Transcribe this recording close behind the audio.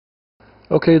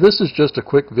Okay, this is just a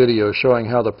quick video showing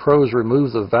how the pros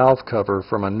remove the valve cover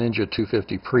from a Ninja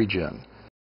 250 Pregen.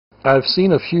 I've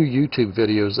seen a few YouTube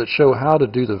videos that show how to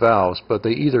do the valves, but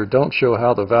they either don't show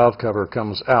how the valve cover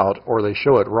comes out or they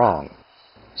show it wrong.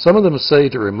 Some of them say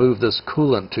to remove this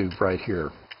coolant tube right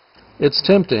here. It's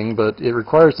tempting, but it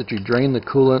requires that you drain the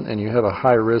coolant and you have a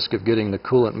high risk of getting the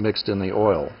coolant mixed in the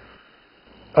oil.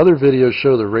 Other videos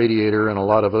show the radiator and a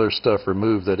lot of other stuff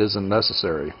removed that isn't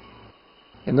necessary.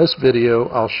 In this video,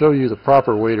 I'll show you the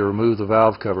proper way to remove the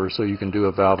valve cover so you can do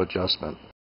a valve adjustment.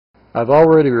 I've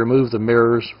already removed the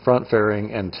mirrors, front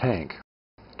fairing, and tank.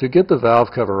 To get the valve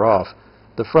cover off,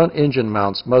 the front engine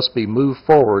mounts must be moved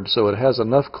forward so it has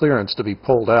enough clearance to be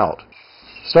pulled out.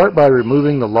 Start by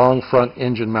removing the long front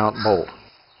engine mount bolt.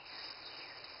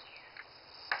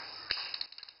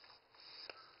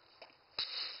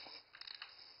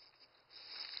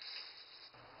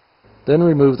 Then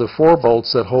remove the 4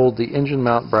 bolts that hold the engine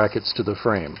mount brackets to the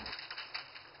frame.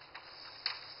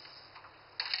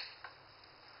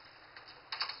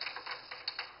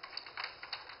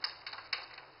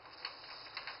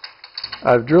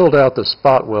 I've drilled out the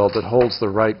spot weld that holds the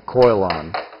right coil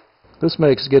on. This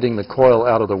makes getting the coil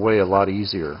out of the way a lot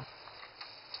easier.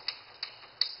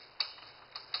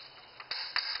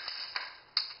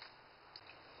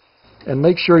 And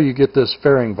make sure you get this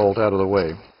fairing bolt out of the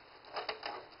way.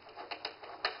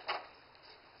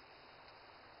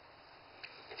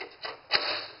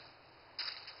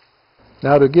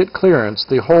 Now to get clearance,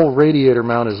 the whole radiator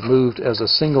mount is moved as a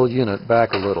single unit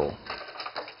back a little.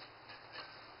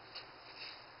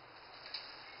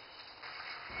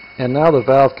 And now the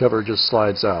valve cover just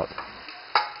slides out.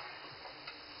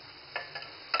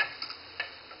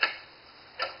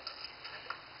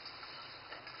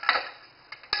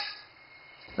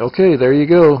 Okay, there you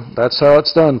go. That's how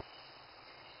it's done.